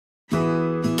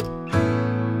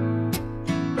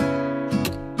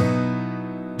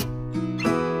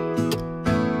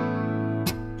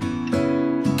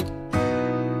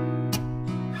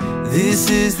This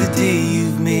is the day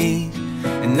you've made,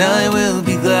 and I will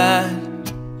be glad.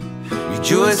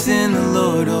 Rejoice in the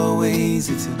Lord always.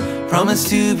 It's a promise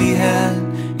to be had.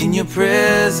 In your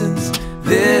presence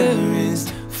there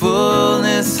is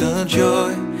fullness of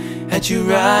joy. At your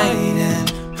right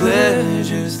hand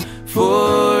pleasures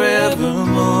forevermore.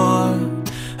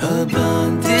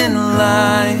 Abundant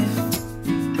life,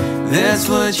 that's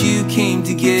what you came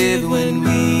to give when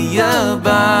we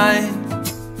abide.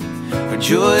 Our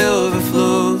joy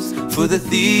overflows, for the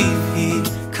thief he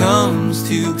comes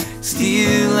to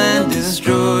steal and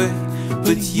destroy.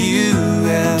 But you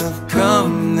have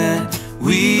come that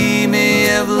we may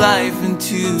have life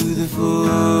into the full.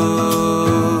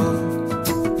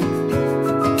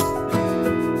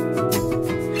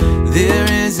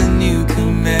 There is a new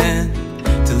command,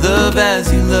 to love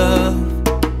as you love.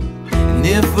 And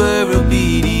if we're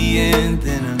obedient,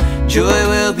 then our joy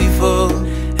will be full.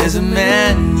 As a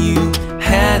man you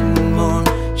had more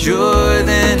joy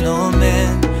than all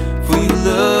men, for you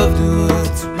loved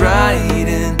what's right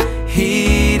and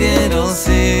hated all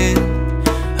sin.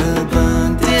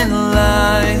 Abundant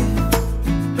life,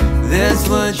 that's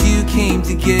what you came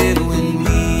to give when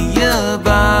we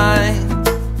abide.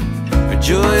 Our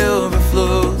joy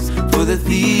overflows, for the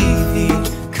thief he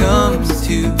comes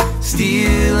to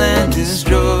steal and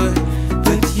destroy.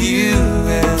 But you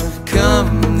have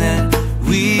come that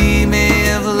we may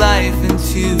have life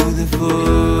into the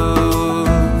full.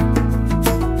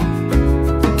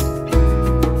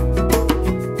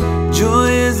 Joy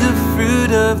is the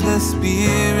fruit of the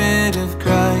Spirit of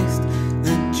Christ.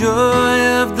 The joy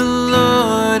of the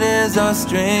Lord is our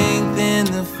strength in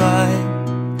the fight.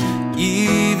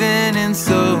 Even in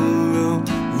sorrow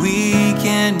we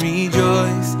can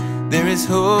rejoice. There is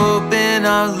hope in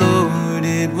our Lord,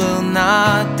 it will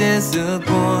not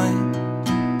disappoint.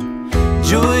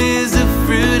 Joy is the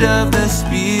fruit of the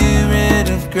Spirit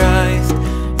of Christ.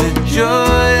 The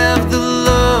joy of the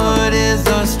Lord is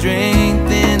our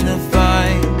strength in the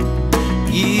fight.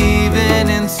 Even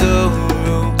in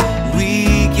sorrow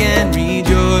we can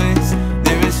rejoice.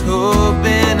 There is hope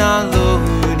in our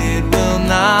Lord, it will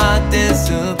not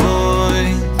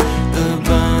disappoint.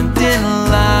 Abundant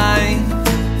life,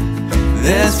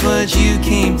 that's what you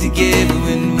came to give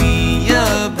when we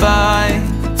abide.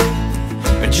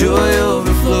 Our joy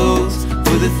overflows,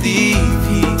 for the thief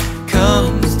he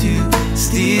comes to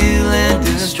steal and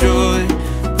destroy.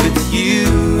 But you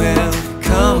have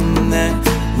come that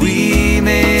we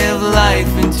may have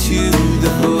life into the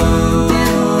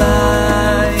whole.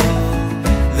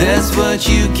 That's what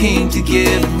you came to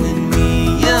give when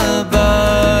we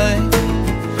abide.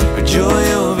 Our joy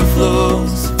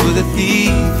overflows, for the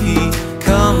thief he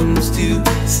comes to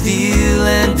steal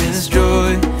and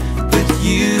destroy. But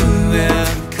you have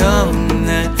come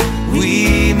that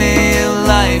we may have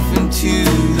life into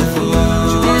the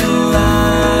full.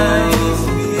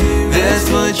 That's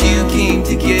what you came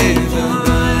to give.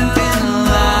 Abundant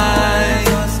life,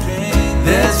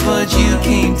 that's what you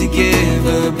came to give.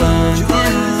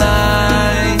 Abundant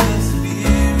life,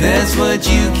 that's what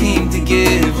you came to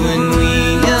give when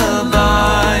we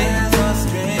abide.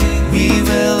 We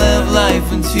will have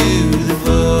life into the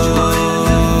full.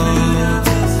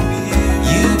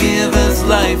 You give us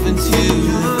life into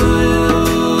the full.